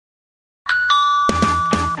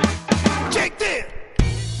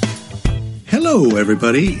Hello,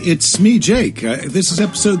 everybody. It's me, Jake. This is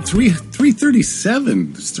episode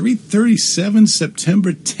 337. It's 337,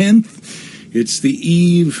 September 10th. It's the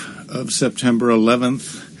eve of September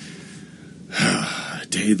 11th. A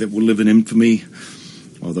day that will live in infamy.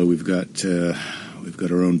 Although we've got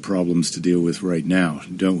our own problems to deal with right now,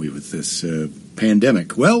 don't we, with this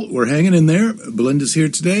pandemic? Well, we're hanging in there. Belinda's here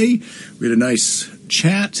today. We had a nice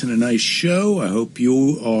chat and a nice show. I hope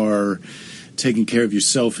you are taking care of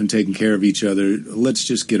yourself and taking care of each other. Let's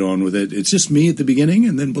just get on with it. It's just me at the beginning,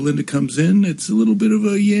 and then Belinda comes in. It's a little bit of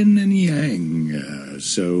a yin and yang.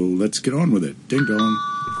 So let's get on with it. Ding dong.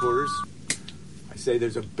 Headquarters. I say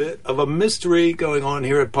there's a bit of a mystery going on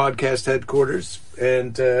here at podcast headquarters,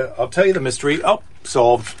 and I'll tell you the mystery. Oh,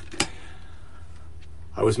 solved.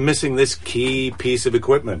 I was missing this key piece of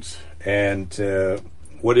equipment. And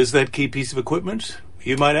what is that key piece of equipment,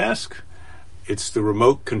 you might ask? It's the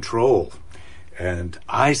remote control. And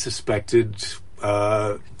I suspected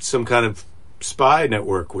some kind of spy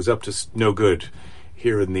network was up to no good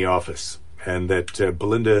here in the office, and that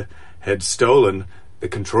Belinda had stolen the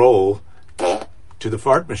control to the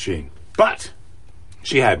fart machine. But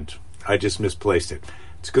she hadn't. I just misplaced it.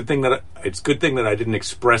 It's a good thing that I didn't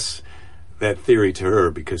express that theory to her,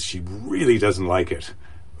 because she really doesn't like it.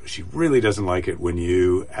 She really doesn't like it when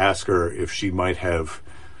you ask her if she might have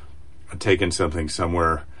taken something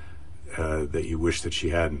somewhere that you wish that she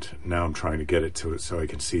hadn't. Now I'm trying to get it to it so I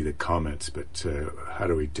can see the comments, but how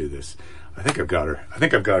do we do this? I think I've got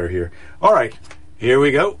her here. All right, here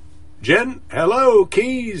we go. Jen, hello.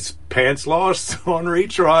 Keys, pants lost on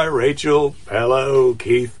retry. Rachel, hello.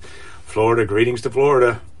 Keith, Florida, greetings to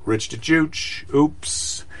Florida. Rich to Chooch,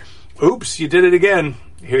 oops, you did it again.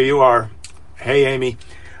 Here you are. Hey, Amy.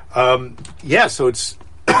 So it's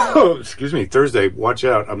excuse me, Thursday. Watch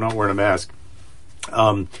out, I'm not wearing a mask.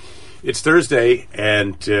 It's Thursday,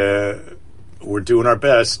 and we're doing our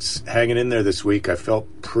best, hanging in there this week. I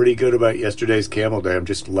felt pretty good about yesterday's Camel Day. I'm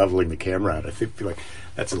just leveling the camera out. I feel like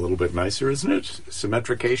that's a little bit nicer, isn't it?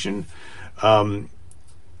 Symmetrication. Laura,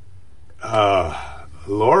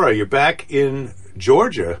 you're back in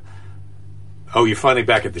Georgia. Oh, you're finally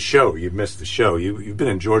back at the show. You've missed the show. You've been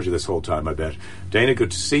in Georgia this whole time, I bet. Dana, good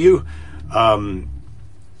to see you.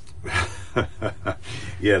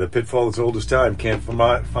 Yeah, the pitfall is old as time. Can't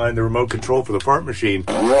find the remote control for the fart machine.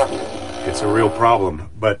 It's a real problem,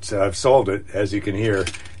 but I've solved it, as you can hear.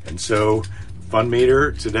 And so, fun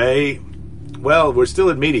meter today. Well, we're still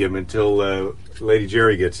at medium until Lady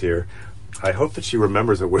Jerry gets here. I hope that she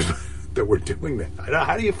remembers that we're doing that.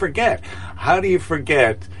 How do you forget? How do you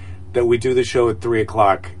forget that we do the show at 3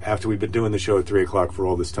 o'clock after we've been doing the show at 3 o'clock for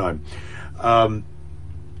all this time?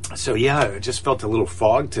 So yeah, I just felt a little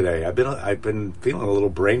fog today. I've been feeling a little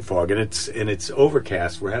brain fog, and it's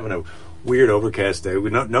overcast. We're having a weird overcast day.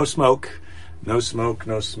 No smoke, no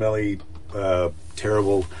smelly,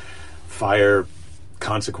 terrible fire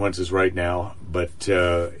consequences right now. But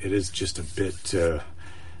it is just a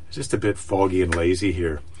bit foggy and lazy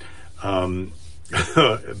here.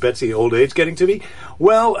 Betsy, old age getting to me?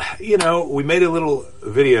 Well, we made a little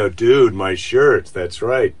video. Dude, my shirt. That's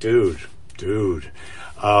right, dude.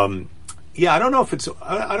 I don't know if it's.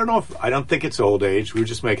 I don't think it's old age. We were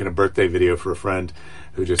just making a birthday video for a friend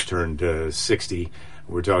who just turned 60.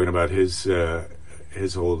 We're talking about his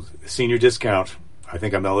old senior discount. I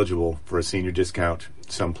think I'm eligible for a senior discount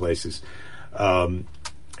some places.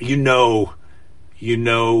 You know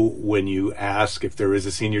when you ask if there is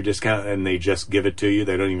a senior discount and they just give it to you.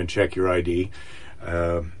 They don't even check your ID.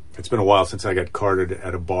 It's been a while since I got carded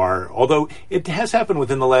at a bar, although it has happened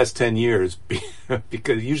within the last 10 years,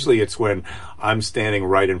 because usually it's when I'm standing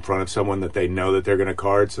right in front of someone that they know that they're going to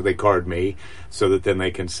card, so they card me, so that then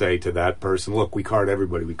they can say to that person, look, we card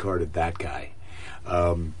everybody, we carded that guy.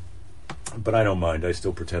 But I don't mind. I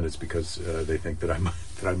still pretend it's because they think that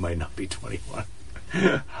I might not be 21.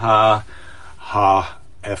 Ha,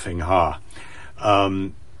 effing ha.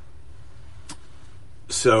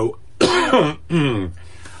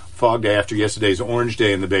 Fog day after yesterday's orange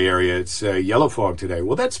day in the Bay Area. It's yellow fog today.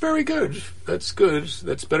 Well, that's very good. That's good.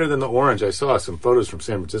 That's better than the orange. I saw some photos from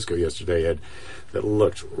San Francisco yesterday, Ed, that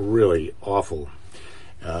looked really awful.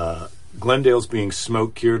 Glendale's being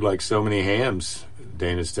smoke cured like so many hams,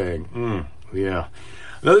 Dana's saying. Yeah.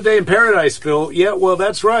 Another day in paradise, Phil. Yeah, well,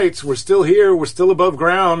 that's right. We're still here. We're still above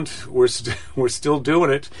ground. We're still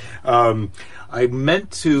doing it. I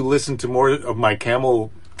meant to listen to more of my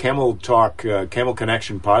Camel Talk, Camel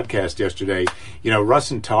Connection podcast yesterday. Russ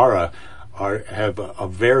and Tara have a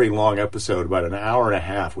very long episode, about an hour and a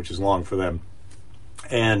half, which is long for them.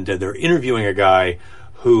 And they're interviewing a guy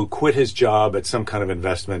who quit his job at some kind of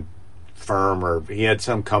investment firm, or he had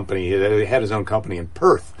some company. He had his own company in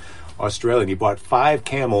Perth, Australia, and he bought 5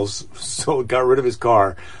 camels, so got rid of his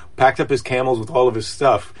car, packed up his camels with all of his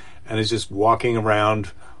stuff, and is just walking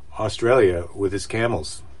around Australia with his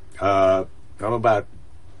camels. I'm about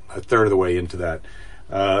a third of the way into that.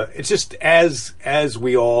 It's just as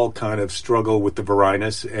we all kind of struggle with the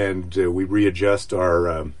Varinus, and we readjust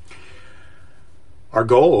our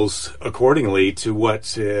goals accordingly to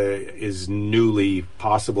what is newly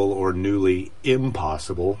possible or newly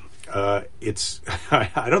impossible. It's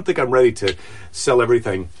I don't think I'm ready to sell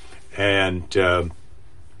everything and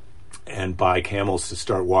buy camels to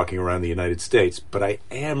start walking around the United States, but I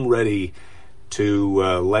am ready to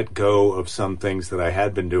let go of some things that I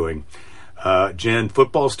had been doing. Jen,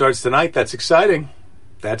 football starts tonight. That's exciting.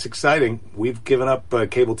 We've given up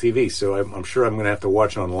cable TV, so I'm sure I'm going to have to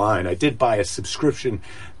watch online. I did buy a subscription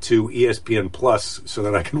to ESPN Plus so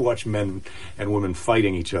that I can watch men and women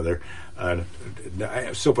fighting each other.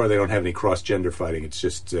 So far, they don't have any cross-gender fighting. It's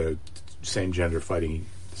just same gender fighting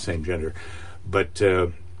same gender. But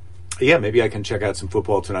yeah, maybe I can check out some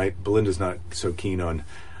football tonight. Belinda's not so keen on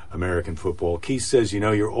American football. Keith says,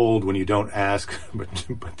 you're old when you don't ask, but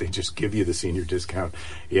they just give you the senior discount.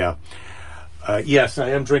 Yeah. Yes, I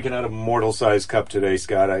am drinking out of a mortal-sized cup today,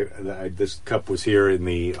 Scott. This cup was here in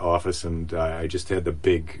the office, and I just had the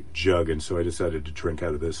big jug, and so I decided to drink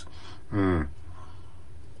out of this.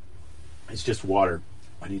 It's just water.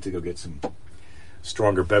 I need to go get some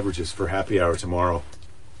stronger beverages for happy hour tomorrow,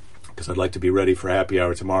 because I'd like to be ready for happy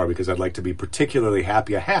hour tomorrow, because I'd like to be particularly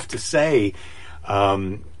happy. I have to say,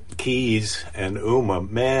 Keys and Uma,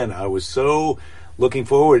 man, I was so looking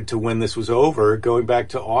forward to when this was over, going back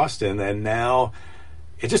to Austin, and now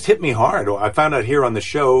it just hit me hard. I found out here on the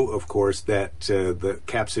show, of course, that the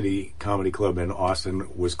Cap City Comedy Club in Austin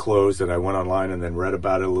was closed, and I went online and then read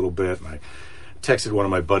about it a little bit, and I texted one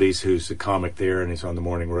of my buddies who's a comic there, and he's on the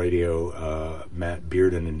morning radio, Matt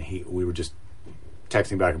Bearden, and we were just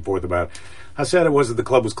texting back and forth about how sad it was that the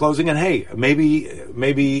club was closing, and hey, maybe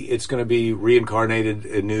it's going to be reincarnated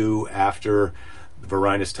anew after the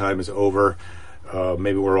Varinus time is over.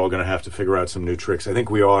 Maybe we're all going to have to figure out some new tricks. I think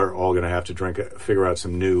we are all going to have to figure out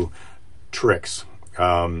some new tricks.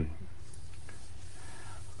 Oh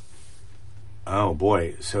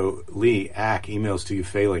boy. So Lee, emails to you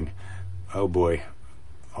failing. Oh boy.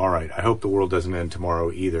 All right. I hope the world doesn't end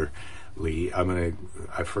tomorrow either, Lee. I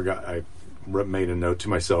forgot. I made a note to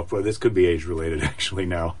myself, but this could be age related actually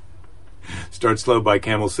now. Start slow, buy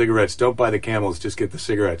Camel cigarettes. Don't buy the Camels, just get the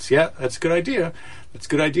cigarettes. Yeah, that's a good idea. That's a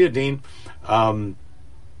good idea, Dean.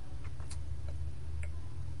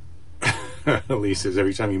 Lee says,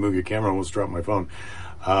 every time you move your camera, I almost drop my phone.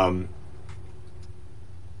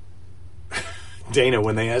 Dana,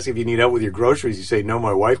 when they ask if you need help with your groceries, you say, no,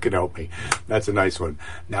 my wife can help me. That's a nice one.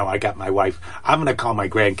 Now I got my wife. I'm going to call my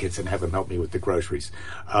grandkids and have them help me with the groceries.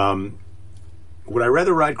 Would I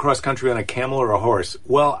rather ride cross-country on a camel or a horse?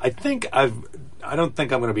 Well, I don't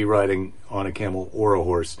think I'm going to be riding on a camel or a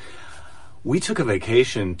horse. We took a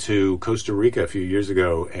vacation to Costa Rica a few years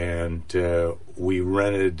ago, and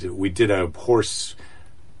we did a horse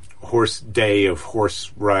day of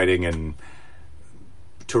horse riding and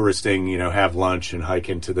touristing, have lunch and hike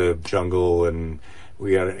into the jungle, and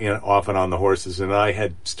we got off and on the horses. And I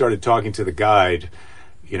had started talking to the guide,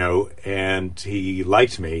 and he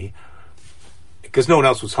liked me because no one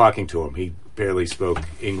else was talking to him. He barely spoke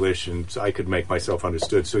English, and so I could make myself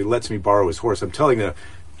understood. So he lets me borrow his horse. I'm telling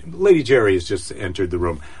Lady Jerry has just entered the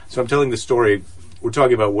room. So I'm telling the story. We're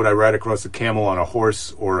talking about would I ride across the camel on a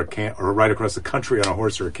horse or ride across the country on a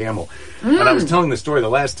horse or a camel. And I was telling the story the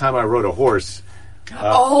last time I rode a horse.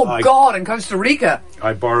 God! In Costa Rica,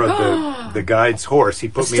 I borrowed the guide's horse. He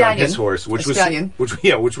put me on his horse, which was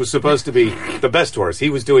supposed to be the best horse. He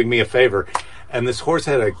was doing me a favor, and this horse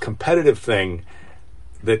had a competitive thing.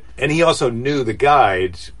 And he also knew the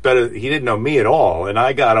guide better. He didn't know me at all, and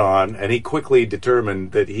I got on, and he quickly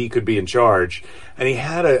determined that he could be in charge. And he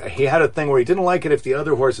had a thing where he didn't like it if the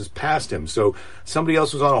other horses passed him. So somebody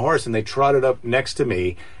else was on a horse, and they trotted up next to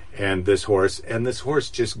me and this horse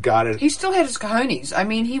just got it. He still had his cojones. I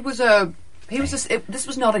mean, this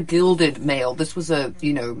was not a gilded male. This was a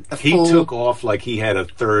full... He took off like he had a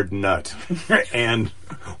third nut, and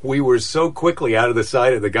we were so quickly out of the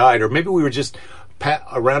sight of the guide, or maybe we were just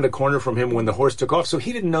around a corner from him when the horse took off, so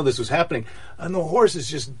he didn't know this was happening, and the horse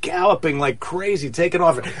is just galloping like crazy, taking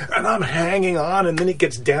off, and I'm hanging on, and then he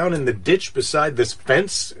gets down in the ditch beside this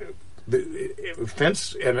fence, and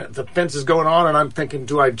the fence is going on, and I'm thinking,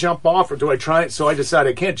 do I jump off or do I try it? So I decide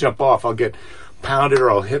I can't jump off. I'll get pounded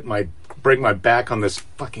or I'll hit my break my back on this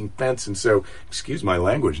fucking fence, and so, excuse my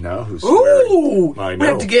language now, who's Ooh! swearing. I We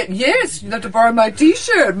know. you have to borrow my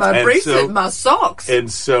T-shirt, my And bracelet, so- my socks.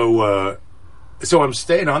 And so I'm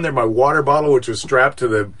staying on there. My water bottle, which was strapped to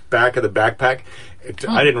the back of the backpack,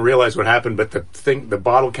 I didn't realize what happened, but the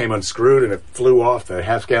bottle came unscrewed and it flew off, the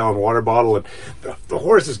half-gallon water bottle, and the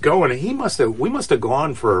horse is going. And we must have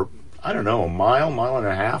gone for, I don't know, a mile and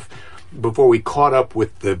a half before we caught up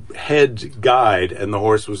with the head guide, and the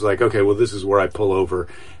horse was like, okay, well, this is where I pull over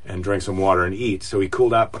and drink some water and eat. So he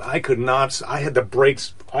cooled out, but I could not. I had the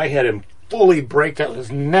brakes. I had him fully braked out.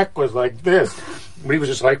 His neck was like this. But he was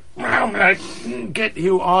just like, I'm going to get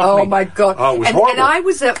you off me. Oh, my God. Oh, it was horrible. And I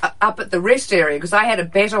was up at the rest area because I had a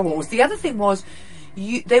better horse. The other thing was,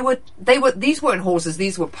 these weren't horses,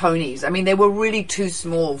 these were ponies. I mean, they were really too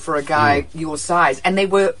small for a guy your size. And they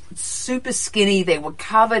were super skinny. They were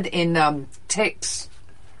covered in ticks.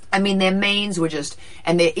 I mean, their manes were just,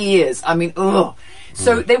 and their ears. I mean, ugh.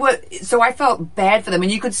 So so I felt bad for them, and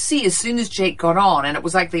you could see as soon as Jake got on, and it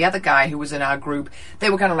was like the other guy who was in our group, they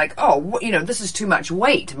were kind of like, oh, this is too much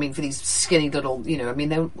weight. I mean, for these skinny little, I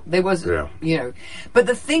mean, there was, But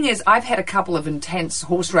the thing is, I've had a couple of intense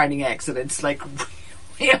horse riding accidents, like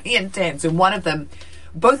really intense, and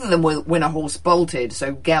both of them were when a horse bolted,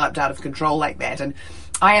 so galloped out of control like that. And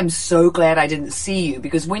I am so glad I didn't see you,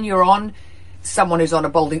 because when you're on someone who's on a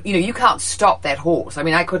bolting, you can't stop that horse. I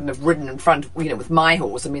mean, I couldn't have ridden in front, with my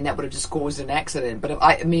horse. I mean, that would have just caused an accident. But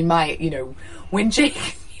when Jake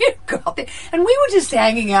got there, and we were just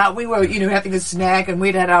hanging out, we were, having a snack, and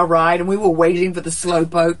we'd had our ride, and we were waiting for the slow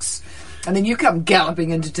pokes, and then you come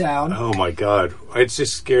galloping into town. Oh my God. It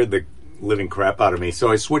just scared the living crap out of me.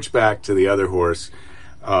 So I switched back to the other horse,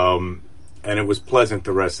 and it was pleasant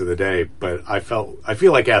the rest of the day, but I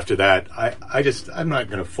feel like after that, I'm not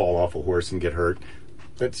going to fall off a horse and get hurt.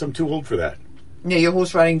 I'm too old for that. Yeah, your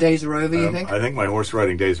horse riding days are over, you think? I think my horse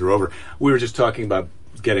riding days are over. We were just talking about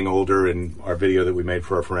getting older and our video that we made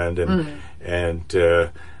for our friend and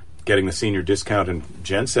getting the senior discount, and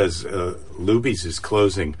Jen says Luby's is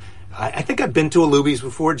closing. I think I've been to a Luby's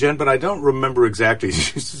before, Jen, but I don't remember exactly.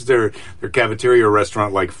 This is their cafeteria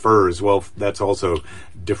restaurant like Furs. Well, that's also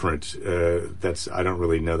different. I don't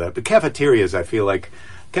really know that. But cafeterias, I feel like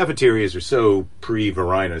cafeterias are so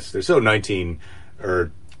pre-Varinus. They're so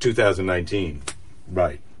 2019.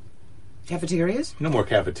 Right. Cafeterias? No more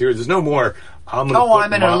cafeterias. There's no more. I'm in a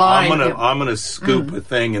line. I'm gonna scoop a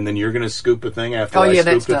thing, and then you're gonna scoop a thing after I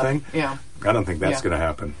scoop the thing. Yeah. I don't think that's gonna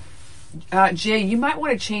happen. Jay, you might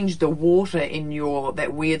want to change the water in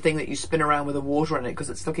that weird thing that you spin around with the water in it, because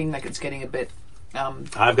it's looking like it's getting a bit...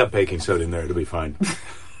 I've got baking soda in there. It'll be fine.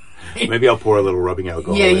 Maybe I'll pour a little rubbing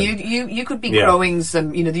alcohol in. You could be growing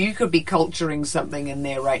some... you could be culturing something in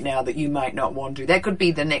there right now that you might not want to. That could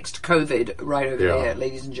be the next COVID right over there,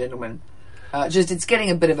 ladies and gentlemen. It's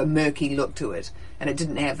getting a bit of a murky look to it, and it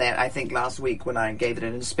didn't have that, I think, last week when I gave it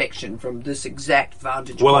an inspection from this exact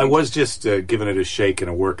vantage point. Well, I was just giving it a shake and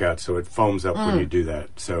a workout, so it foams up when you do that.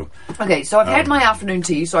 So okay, so I've had my afternoon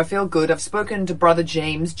tea, so I feel good. I've spoken to brother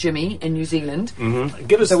Jimmy in New Zealand. Mm-hmm.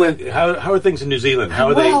 Give us how are things in New Zealand? How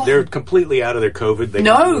are they? They're completely out of their COVID.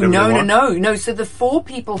 No. So the 4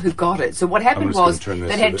 people who got it. So what happened was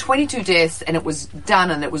they had 22 deaths, and it was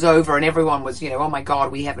done, and it was over, and everyone was, oh my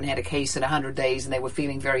God, we haven't had a case in 100 days, and they were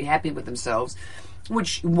feeling very happy with themselves.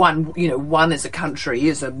 Which one as a country,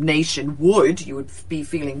 as a nation you would be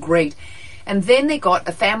feeling great. And then they got,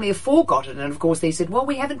 a family of 4 got it, and of course they said, well,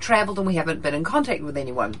 we haven't travelled and we haven't been in contact with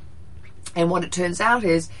anyone. And what it turns out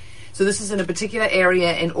is, so this is in a particular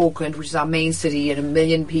area in Auckland, which is our main city, and 1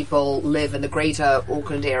 million people live in the greater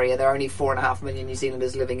Auckland area. There are only 4.5 million New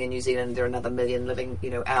Zealanders living in New Zealand. There are another 1 million living,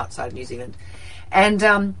 outside New Zealand.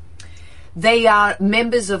 And they are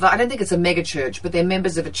members of, I don't think it's a mega church, but they're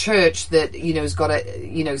members of a church that, has got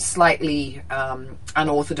a, slightly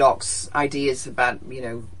unorthodox ideas about,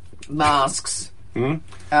 masks.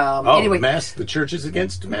 Anyway, masks? The church is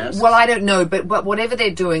against masks? Well, I don't know, but whatever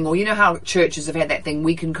they're doing, or how churches have had that thing,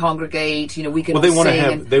 we can congregate, we can. Well, they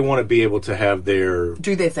want to be able to have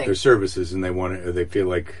do their thing, their services, and they feel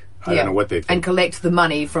like. I don't know what they think. And collect the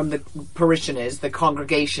money from the parishioners, the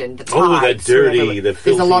congregation, the tithes. Oh, that dirty, the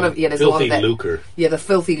filthy, there's a lot of that, lucre. Yeah, the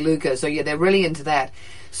filthy lucre. So, they're really into that.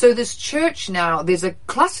 So this church now, there's a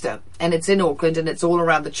cluster, and it's in Auckland, and it's all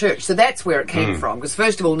around the church. So that's where it came from. Because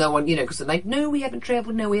first of all, no one, because they're like, no, we haven't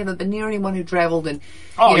travelled. No, we haven't been near anyone who travelled. And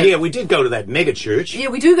we did go to that mega church. Yeah,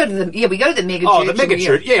 we do go to the mega church. Oh, the mega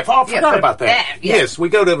church. Yeah, I forgot about that. Yeah. Yes, we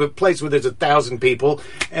go to a place where there's 1,000 people,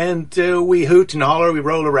 and we hoot and holler. We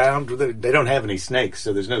roll around. They don't have any snakes,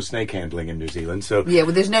 so there's no snake handling in New Zealand. So yeah,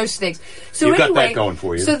 well, there's no snakes. So you've got that going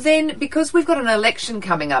for you. So then, because we've got an election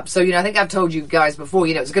coming up, so I think I've told you guys before.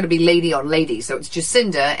 It's going to be lady on lady. So it's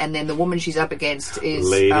Jacinda, and then the woman she's up against is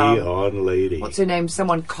lady on lady. What's her name?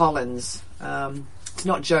 Someone Collins. It's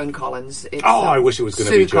not Joan Collins. It's, I wish it was going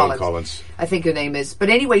to be Joan Collins. I think her name is. But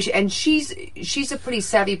anyway, she's a pretty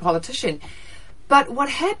savvy politician. But what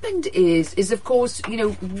happened is of course,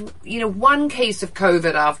 one case of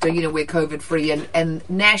COVID after, we're COVID free, and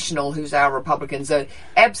National, who's our Republicans, are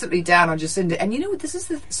absolutely down on Jacinda. And this is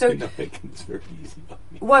You're not making this very easy on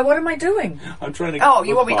me. Why? What am I doing? I'm trying to. Oh,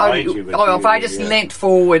 you want me? If I just leant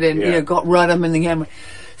forward and got right up in the camera.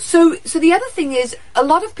 So the other thing is, a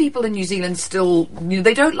lot of people in New Zealand still,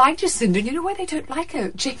 they don't like Jacinda. You know why they don't like her?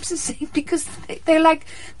 James is saying because they're like,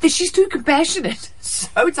 she's too compassionate. So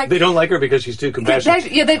it's like they don't like her because she's too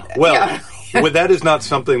compassionate. Well, that is not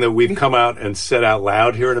something that we've come out and said out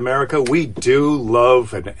loud here in America. We do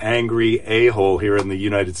love an angry a-hole here in the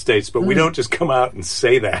United States, but we don't just come out and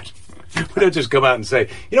say that. We don't just come out and say,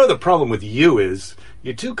 the problem with you is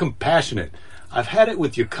you're too compassionate. I've had it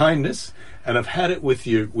with your kindness. And I've had it with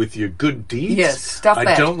your good deeds. Yes, stuff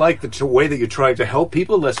I don't like the way that you're trying to help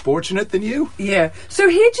people less fortunate than you. Yeah. So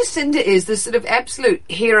here Jacinda is this sort of absolute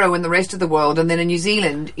hero in the rest of the world, and then in New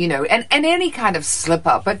Zealand, and any kind of slip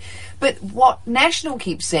up. But what National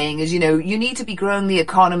keeps saying is, you need to be growing the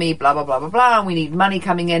economy, blah, blah, blah, blah, blah, and we need money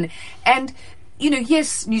coming in. And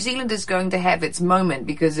yes, New Zealand is going to have its moment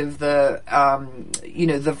because of the,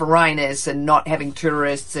 the varinus and not having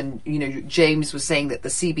tourists. And, James was saying that the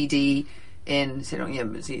CBD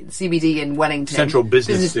CBD in Wellington, Central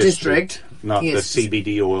Business District, not the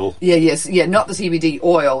CBD oil. Not the CBD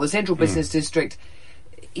oil. The Central Business District.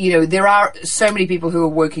 There are so many people who are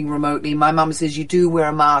working remotely. My mum says you do wear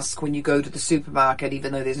a mask when you go to the supermarket,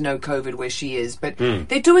 even though there's no COVID where she is. But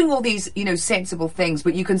they're doing all these, sensible things.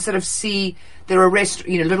 But you can sort of see there are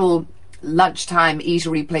little lunchtime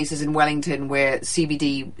eatery places in Wellington where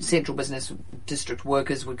CBD, Central Business District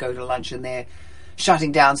workers would go to lunch, and they're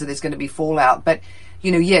shutting down, so there's going to be fallout. But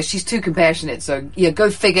she's too compassionate, so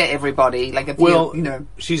go figure, everybody.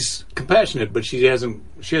 She's compassionate, but she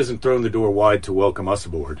hasn't thrown the door wide to welcome us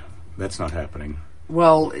aboard. That's not happening.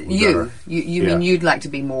 Well, you mean you'd like to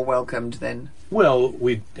be more welcomed then? Well,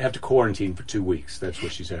 we'd have to quarantine for 2 weeks. That's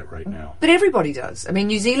what she's at right now. But everybody does. I mean,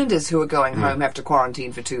 New Zealanders who are going home have to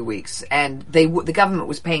quarantine for 2 weeks, and the government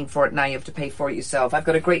was paying for it. Now you have to pay for it yourself. I've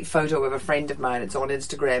got a great photo of a friend of mine. It's on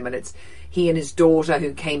Instagram, and it's he and his daughter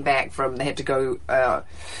who came back they had to go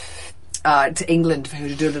to England for her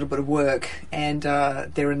to do a little bit of work, and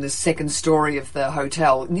they're in the second story of the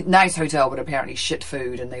hotel. Nice hotel, but apparently shit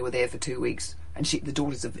food, and they were there for 2 weeks. And the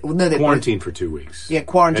daughters have... Well, no, they're quarantined for 2 weeks. Yeah,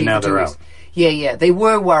 quarantined for 2 weeks. Out. Yeah. They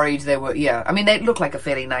were worried. I mean, they looked like a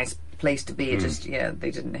fairly nice place to be. It just,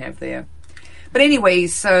 they didn't have their... But anyway,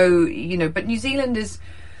 so, but New Zealand is...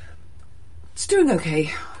 It's doing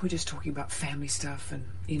okay. We're just talking about family stuff and,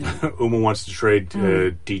 Uma wants to trade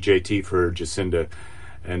DJT for Jacinda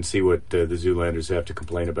and see what the Zoolanders have to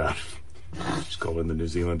complain about. Just call them the New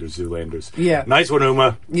Zealanders Zoolanders. Yeah. Nice one,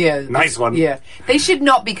 Uma. Yeah. Nice one. Yeah. They should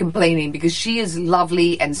not be complaining because she is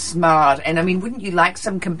lovely and smart. And, I mean, wouldn't you like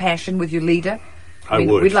some compassion with your leader? I mean,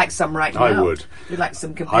 would. We'd like some right now. I would. We'd like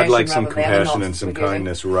some compassion. I'd like some compassion and some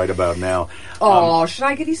kindness right about now. Oh, should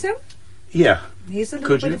I give you some? Yeah. Here's a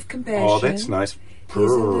little bit of compassion. Oh, that's nice. Here's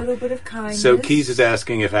a little bit of kindness. So Keys is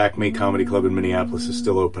asking if Acme Comedy Club in Minneapolis is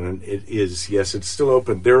still open, and it is. Yes, it's still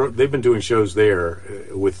open. They've been doing shows there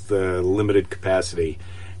with limited capacity,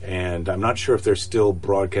 and I'm not sure if they're still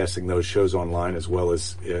broadcasting those shows online as well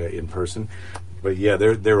as in person. But yeah,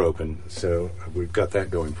 they're open, so we've got that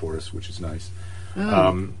going for us, which is nice.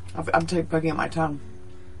 I'm poking at my tongue.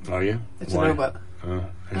 Are you? It's a little bit.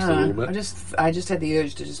 Just a little bit? I just had the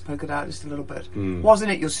urge to just poke it out just a little bit. Wasn't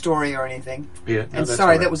it your story or anything? Yeah. And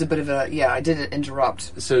sorry, that was a bit of a... Yeah, I did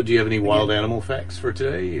interrupt. So do you have any wild animal facts for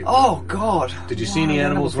today? Oh, God. Did you see any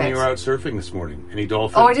animals when you were out surfing this morning? Any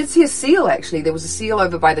dolphins? Oh, I did see a seal, actually. There was a seal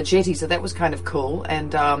over by the jetty, so that was kind of cool.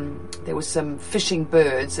 And there was some fishing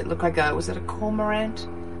birds. It looked like was it a cormorant?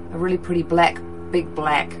 A really pretty big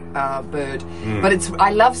black bird. But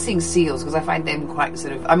I love seeing seals because I find them quite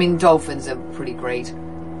sort of... I mean, dolphins are pretty great.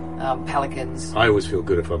 Pelicans. I always feel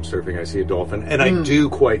good if I'm surfing. I see a dolphin. And I do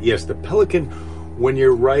the pelican, when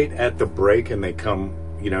you're right at the break and they come,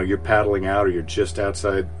 you're paddling out or you're just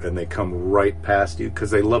outside and they come right past you,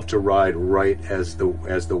 because they love to ride right as the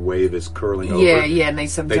wave is curling over. Yeah, and they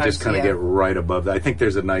sometimes just kind of get right above that. I think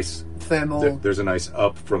there's a nice thermal. There's a nice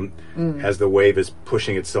up from as the wave is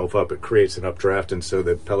pushing itself up. It creates an updraft, and so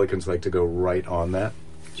the pelicans like to go right on that.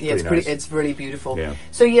 It's really beautiful. Yeah.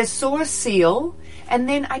 So saw a seal, and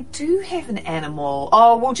then I do have an animal.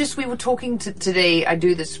 Oh, well, we were talking today. I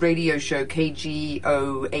do this radio show,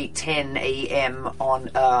 KGO 810 AM on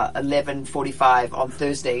 11:45 on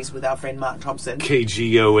Thursdays with our friend Mark Thompson.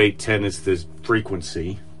 KGO 810 is the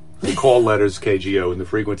frequency. The call letters KGO and the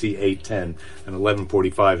frequency 810, and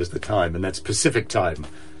 11:45 is the time, and that's Pacific time.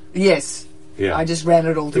 Yes. Yeah. I just ran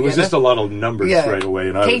it all together. There was just a lot of numbers right away.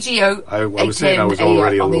 And KGO, I was saying I was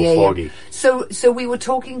already a little foggy. So we were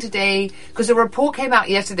talking today, because a report came out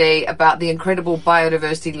yesterday about the incredible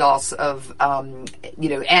biodiversity loss of,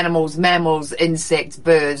 animals, mammals, insects,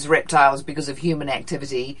 birds, reptiles, because of human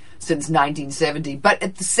activity since 1970. But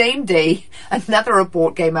at the same day, another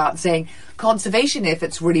report came out saying conservation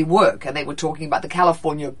efforts really work, and they were talking about the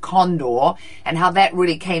California condor and how that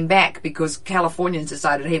really came back because Californians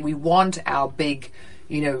decided, hey, we want our big,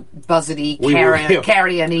 buzzardy,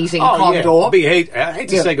 carrion-eating condor. Yeah. I hate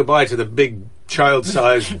to say goodbye to the big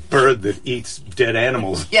child-sized bird that eats dead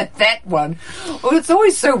animals. Yeah, that one. Well, it's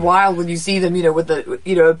always so wild when you see them, with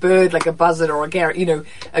a bird like a buzzard or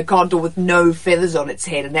a condor with no feathers on its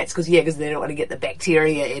head, and that's because they don't want to get the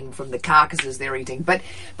bacteria in from the carcasses they're eating. But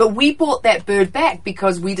we brought that bird back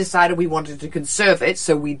because we decided we wanted to conserve it,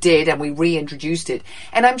 so we did, and we reintroduced it.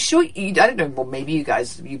 And I'm sure I don't know. Well, maybe you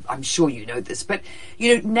guys, I'm sure you know this, but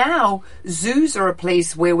now zoos are a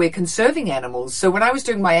place where we're conserving animals. So when I was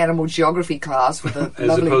doing my animal geography class with a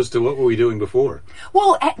as opposed to what were we doing before?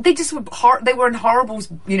 Well, they just were they were in horrible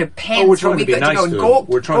pens. We're trying to be nice to them.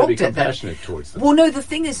 We're trying to be compassionate compassionate towards them. Well, no, the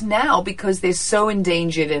thing is now, because they're so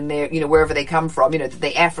endangered in their wherever they come from,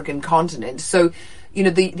 the African continent. So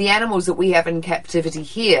the animals that we have in captivity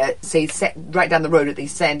here, say right down the road at the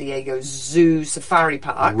San Diego Zoo Safari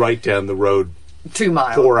Park, right down the road. 2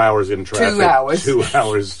 miles. 4 hours in traffic. 2 hours. 2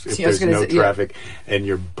 hours if there's no traffic, and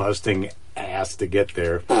you're busting ass to get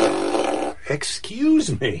there.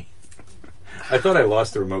 Excuse me. I thought I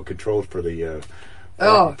lost the remote control for the.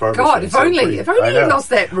 Oh God! If only you lost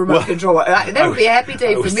that remote control, that would be a happy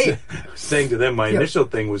day for me. Saying to them, my initial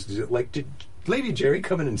thing was like, did Lady Jerry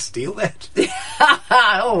come in and steal that?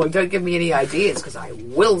 Oh, don't give me any ideas, because I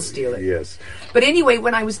will steal it. Yes. But anyway,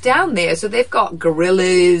 when I was down there, so they've got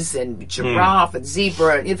gorillas and giraffe and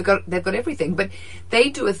zebra, and they've got everything. But they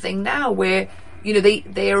do a thing now where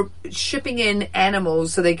they are shipping in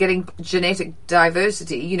animals, so they're getting genetic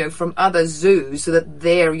diversity, from other zoos, so that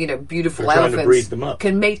their beautiful elephants to breed them up.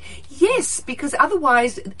 Can mate. Yes, because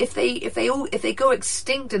otherwise, if they go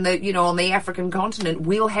extinct in the on the African continent,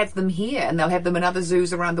 we'll have them here, and they'll have them in other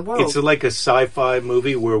zoos around the world. It's like a sci-fi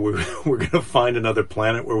movie where we're going to find another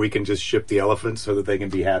planet where we can just ship the elephants so that they can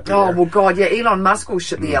be happy. Oh well, God, yeah, Elon Musk will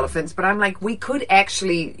ship the elephants, but I'm like, we could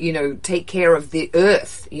actually take care of the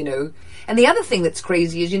Earth, And the other thing that's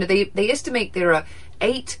crazy is, they estimate there are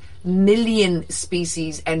 8 million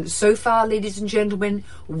species, and so far, ladies and gentlemen,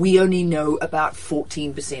 we only know about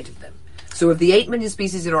 14% of them. So of the 8 million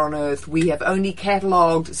species that are on Earth, we have only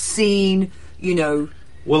catalogued, seen,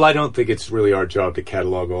 Well, I don't think it's really our job to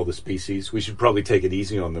catalog all the species. We should probably take it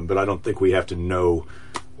easy on them, but I don't think we have to know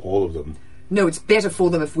all of them. No, it's better for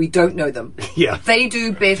them if we don't know them. Yeah. They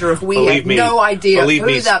do better if we have no idea believe who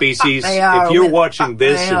me, the species, fuck they are. if you're watching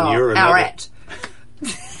this and you're another...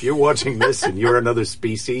 If you're watching this and you're another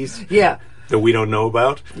species that we don't know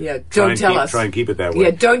about, don't tell us. Try and keep it that way.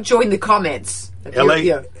 Yeah, don't join the comments.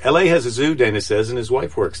 LA has a zoo, Dana says, and his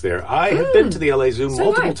wife works there. I have been to the LA Zoo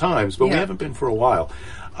multiple times, but we haven't been for a while.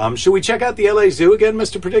 Should we check out the LA Zoo again,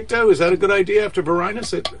 Mr. Predicto? Is that a good idea after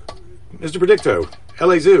Varinus? Mr. Predicto,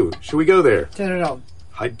 LA Zoo, should we go there? Turn it on.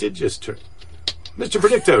 I did just turn. Mr.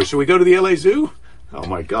 Predicto, should we go to the LA Zoo? Oh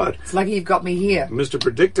my God. It's lucky you've got me here. Mr.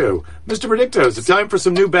 Predicto, is it time for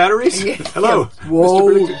some new batteries? Yeah. Hello. Yeah. Whoa.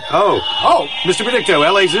 Mr. Predicto. Oh. Mr. Predicto,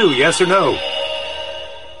 LA Zoo, yes or no?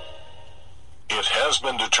 It has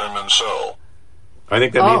been determined so. I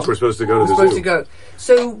think that means we're supposed to go to the zoo. Supposed to go.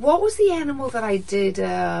 So what was the animal that I did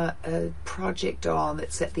a project on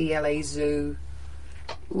that's at the LA Zoo?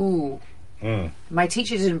 Ooh. My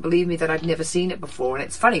teacher didn't believe me that I'd never seen it before, and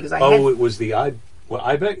it's funny because it was the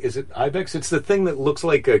ibex? Is it ibex? It's the thing that looks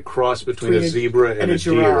like a cross between a zebra and a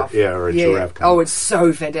giraffe. Deer. Yeah, or a giraffe. Oh, it's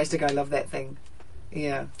so fantastic. I love that thing.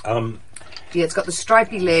 Yeah. It's got the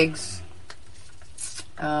stripy legs. It's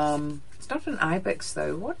not an ibex,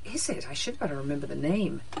 though. What is it? I should better remember the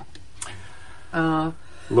name.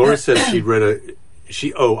 Laura says she'd read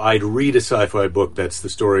I'd read a sci-fi book that's the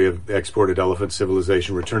story of exported elephant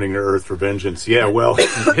civilization returning to Earth for vengeance. Yeah, well,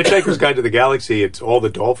 Hitchhiker's Guide to the Galaxy, it's all the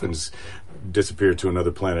dolphins disappear to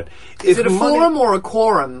another planet. Is it a forum or a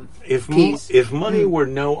quorum? If money were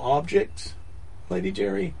no object, Lady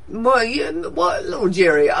Jerry? Well, little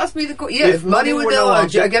Jerry, ask me the question. Yeah, if money were no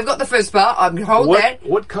object. Okay, I've got the first part. I can hold that.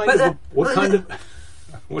 What kind of...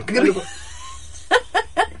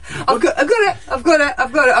 I've got it.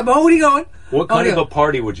 I'm holding on. What kind of a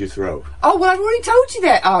party would you throw? Oh, well, I've already told you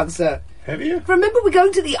that answer. Have you? Remember, we're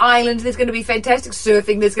going to the island. There's going to be fantastic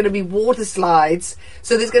surfing. There's going to be water slides.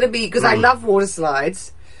 So there's going to be... Because I love water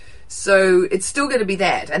slides. So it's still going to be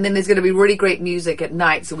that. And then there's going to be really great music at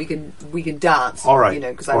night so we can dance. All right. You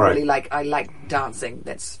know, because I like dancing.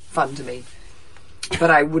 That's fun to me.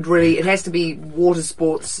 But I would really... It has to be water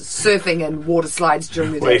sports, surfing and water slides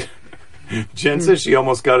during the day. Wait. Jen says she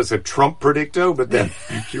almost got us a Trump predicto, but then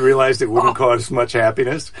she realized it wouldn't cause much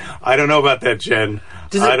happiness. I don't know about that, Jen.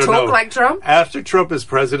 Does it talk like Trump? After Trump is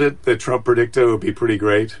president, the Trump predicto would be pretty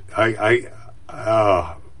great. You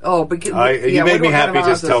made me happy.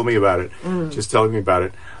 Just tell me about it. Just telling me about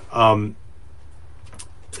it.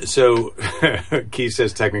 So Keith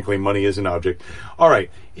says technically money is an object. All right.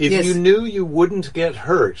 If you knew you wouldn't get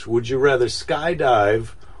hurt, would you rather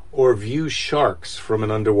skydive or view sharks from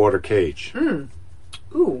an underwater cage?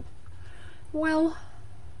 Ooh. Well...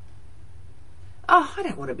 Oh, I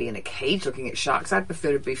don't want to be in a cage looking at sharks. I'd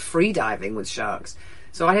prefer to be free diving with sharks.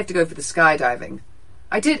 So I'd have to go for the skydiving.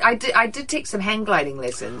 I did take some hang gliding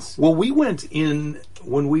lessons. Well, we went in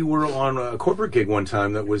when we were on a corporate gig one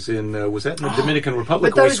time that was in was that in the Dominican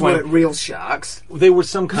Republic? But those weren't real sharks. They were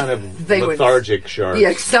some kind of lethargic sharks.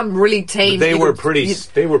 Yeah, some really tame. They were pretty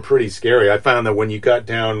scary. I found that when you got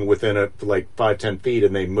down within 5-10 feet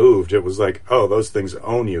and they moved, it was like, oh, those things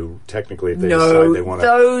own you technically if they decide they want to.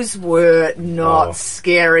 Those were not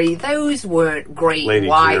scary. Those weren't great Lady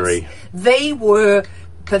whites. Jerry. They were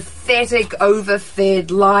pathetic, overfed,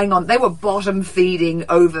 lying on... They were bottom-feeding,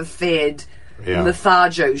 overfed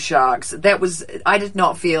lethargo sharks. I did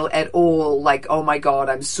not feel at all like, oh my God,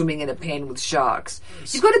 I'm swimming in a pen with sharks.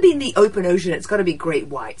 You've got to be in the open ocean. It's got to be great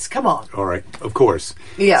whites. Come on. All right. Of course.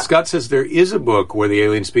 Yeah. Scott says there is a book where the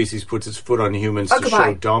alien species puts its foot on humans to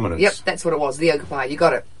show dominance. Yep, that's what it was. The Okapi. You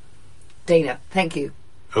got it. Dana, thank you.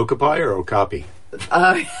 Okapi or Okapi?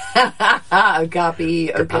 Okapi.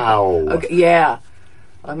 Kapow. Yeah.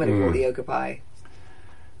 I'm going to call the Okapi.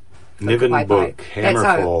 Niven book,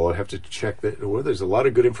 Hammerfall. I have to check that. Well, there's a lot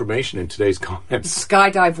of good information in today's comments.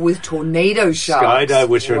 Skydive with tornado sharks. Skydive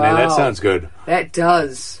with tornado. That sounds good. That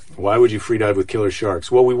does. Why would you freedive with killer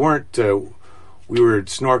sharks? Well, we weren't. We were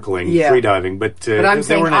snorkeling, freediving, but I'm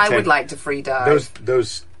saying I would like to freedive.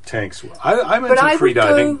 Those tanks. I'm into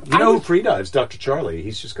freediving. You know who freedives? Dr. Charlie.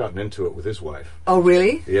 He's just gotten into it with his wife. Oh,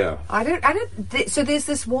 really? Yeah. I don't. So there's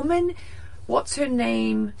this woman. What's her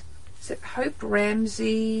name? Is it Hope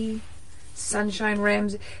Ramsey? Sunshine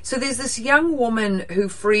Ramsey? So there's this young woman who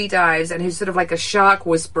free dives and who's sort of like a shark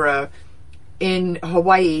whisperer in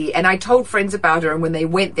Hawaii. And I told friends about her, and when they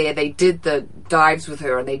went there, they did the dives with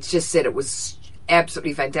her, and they just said it was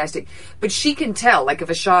absolutely fantastic. But she can tell, like, if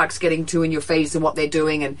a shark's getting too in your face and what they're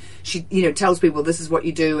doing, and she, tells people this is what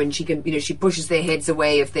you do, and she can, she pushes their heads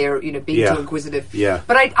away if they're, being too inquisitive. Yeah.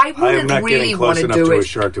 But I wouldn't really want to do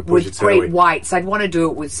it with great whites. I'd want to do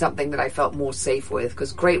it with something that I felt more safe with,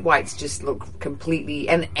 because great whites just look completely,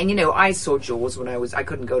 and I saw Jaws when I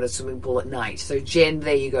couldn't go to a swimming pool at night. So Jen,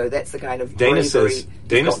 there you go. That's the kind of bravery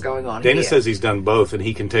got going on. Dana says he's done both, and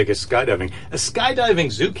he can take us skydiving. A skydiving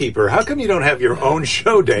zookeeper. How come you don't have your own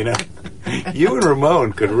show, Dana? You and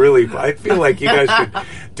Ramon could really... I feel like you guys should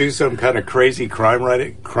do some kind of crazy crime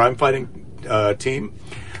fighting team.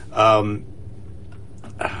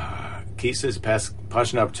 Keith says, pass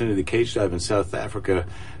an opportunity to cage dive in South Africa,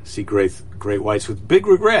 see great whites with big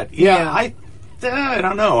regret. Yeah. I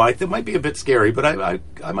don't know. It might be a bit scary, but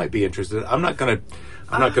I might be interested. I'm not gonna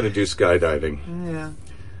do skydiving. Yeah.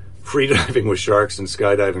 Freediving with sharks and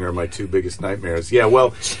skydiving are my two biggest nightmares. Yeah,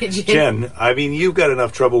 well, Jen, I mean, you've got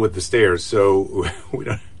enough trouble with the stairs, so we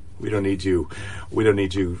don't need you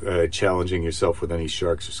challenging yourself with any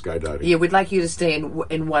sharks or skydiving. Yeah, we'd like you to stay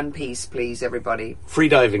in one piece, please, everybody.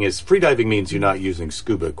 Freediving means you're not using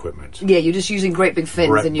scuba equipment. Yeah, you're just using great big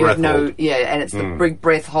fins, and you have no and it's the big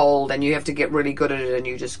breath hold, and you have to get really good at it, and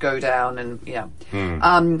you just go down and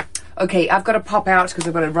Okay, I've got to pop out because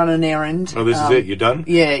I've got to run an errand. Oh, this is it? You're done?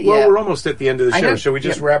 Yeah. Well, we're almost at the end of the show. Shall we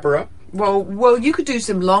just wrap her up? Well, you could do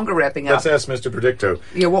some longer wrapping up. Let's ask Mr. Predicto.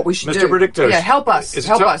 Yeah, what we should do. Mr. Predicto. Yeah, help us.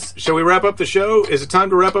 Help us. Shall we wrap up the show? Is it time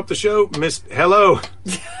to wrap up the show? Hello.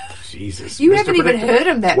 Jesus. You haven't even heard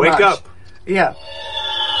him that much. Wake up. Yeah.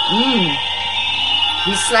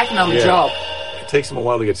 He's slacking on the Yeah. job. It takes him a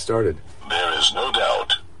while to get started. There is no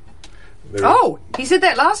doubt. Oh, he said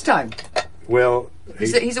that last time. Well,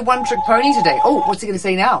 He's a one-trick pony today. Oh, what's he going to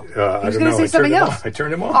say now? I He's don't going know. to say something else. I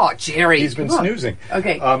turned him off. Oh, Jerry. He's been come on. snoozing.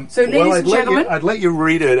 Okay, so ladies and gentlemen. I'd let you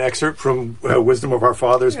read an excerpt from Wisdom of Our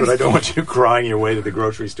Fathers, but I don't want you crying your way to the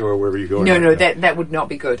grocery store or wherever you're going. No, that would not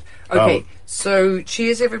be good. Okay, so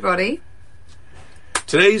cheers, everybody.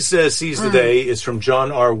 Today's Seize the Day is from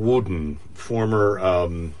John R. Wooden,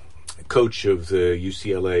 former coach of the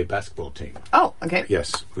UCLA basketball team. Oh, okay.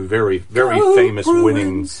 Yes, very, very Go famous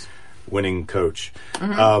Bruins. winning coach.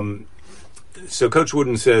 So Coach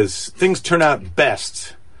Wooden says, things turn out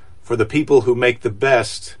best for the people who make the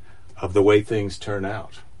best of the way things turn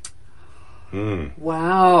out.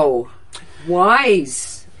 Wow.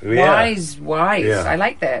 Wise. Yeah. Wise. Yeah. I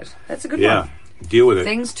like that. That's a good Yeah, one. deal with it.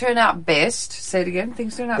 Things turn out best. Say it again.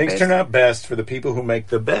 Things turn out Things best. turn out best for the people who make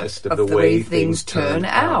the best of the way things turn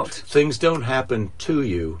out. Things don't happen to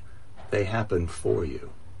you, they happen for you.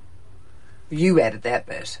 You added that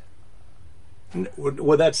bit.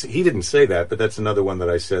 Well, he didn't say that, but that's another one that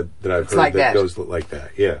I said that I've heard like that that. goes like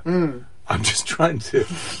that. Yeah. I'm just trying to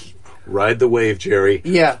ride the wave, Jerry.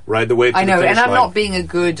 Yeah. Ride the wave to I know, the finish and I'm line. not being a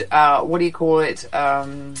good, what do you call it?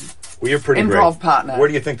 Well, you're pretty improv great. partner. Where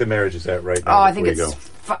do you think the marriage is at right now? Oh, I think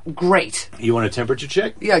before it's great. you want a temperature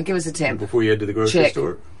check Yeah, give us a temp. before you head to the grocery Check.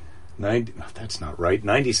 store? 90. Oh, that's not right.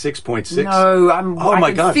 96.6. No, Oh, my I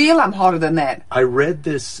can God. feel I'm hotter than that. I read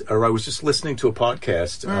this, or I was just listening to a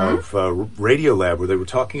podcast Mm-hmm. of Radio Lab where they were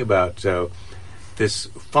talking about this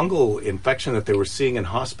fungal infection that they were seeing in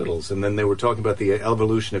hospitals, and then they were talking about the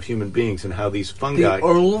evolution of human beings and how these fungi, The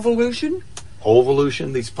evolution?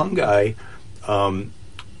 evolution, these fungi,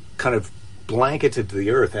 kind of blanketed the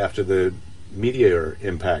earth after the meteor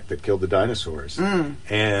impact that killed the dinosaurs,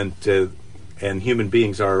 and human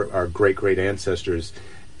beings, our great ancestors,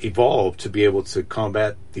 evolved to be able to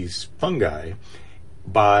combat these fungi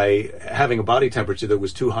by having a body temperature that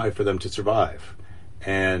was too high for them to survive.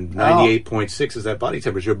 And 98.6 is that body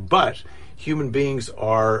temperature. But human beings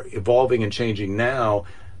are evolving and changing now,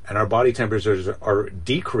 and our body temperatures are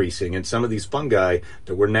decreasing. And some of these fungi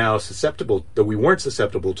that we weren't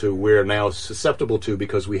susceptible to, we're now susceptible to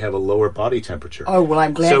because we have a lower body temperature. Oh, well,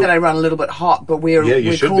 I'm glad that I run a little bit hot, but we're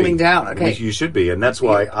cooling down. Okay. You should be. And that's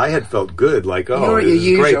why I had felt good, like, You're at this is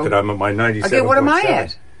your great usual. that I'm at my 97.7. Okay, what am I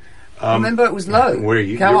at? Remember, it was low. Where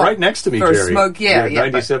you're Come on. right next to me, For Jerry. a smoke, yeah. You're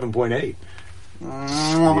at but- 97.8.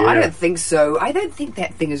 I don't think so. I don't think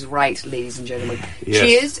that thing is right, ladies and gentlemen. Yes.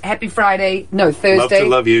 Cheers. Happy Friday. No, Thursday. Love to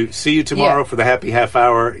love you. See you tomorrow Yeah. for the happy half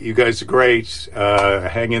hour. You guys are great.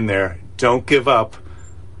 Hang in there. Don't give up.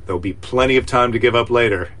 There'll be plenty of time to give up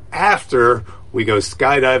later after we go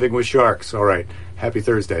skydiving with sharks. All right. Happy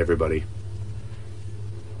Thursday, everybody.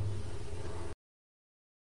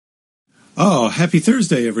 Oh, happy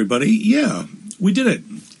Thursday, everybody. Yeah, we did it.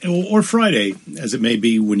 Or Friday, as it may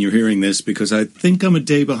be when you're hearing this, because I think I'm a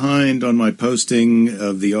day behind on my posting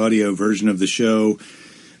of the audio version of the show.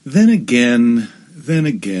 Then again,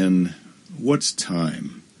 what's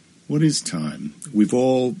time? What is time? We've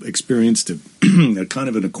all experienced a kind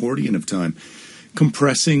of an accordion of time,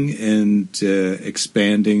 compressing and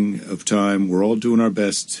expanding of time. We're all doing our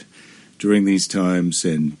best during these times,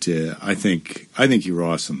 and I think you're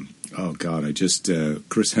awesome. Oh, God, Chris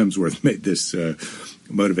Hemsworth made this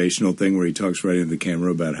motivational thing where he talks right into the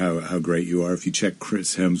camera about how great you are. If you check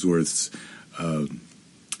Chris Hemsworth's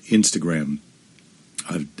Instagram,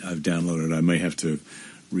 I've downloaded it. I may have to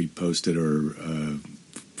repost it or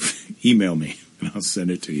email me, and I'll send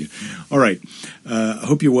it to you. All right. I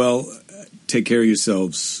hope you're well. Take care of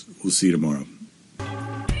yourselves. We'll see you tomorrow.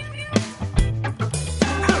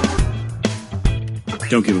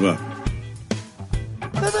 Don't give up.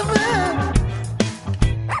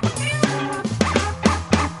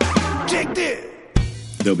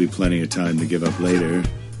 There'll be plenty of time to give up later.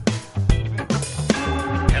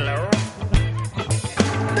 Hello?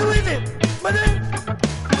 Who is it? Mother?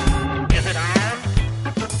 Is it on?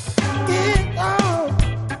 Yeah, on.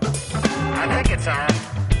 I think it's on.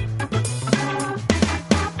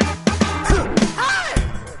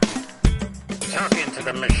 Talk into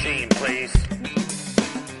the machine, please.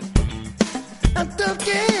 I don't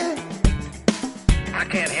care. I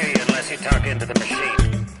can't hear you unless you talk into the machine.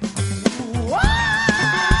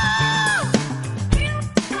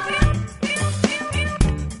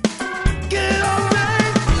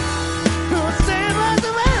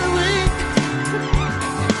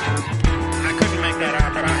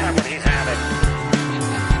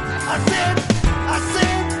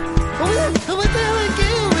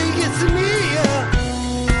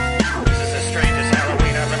 This is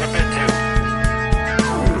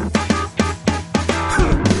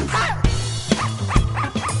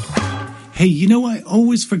Hey, you know, I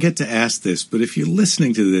always forget to ask this, but if you're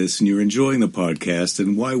listening to this and you're enjoying the podcast,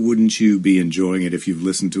 and why wouldn't you be enjoying it if you've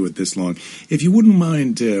listened to it this long? If you wouldn't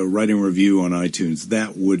mind writing a review on iTunes,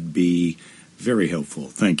 that would be very helpful.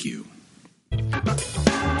 Thank you.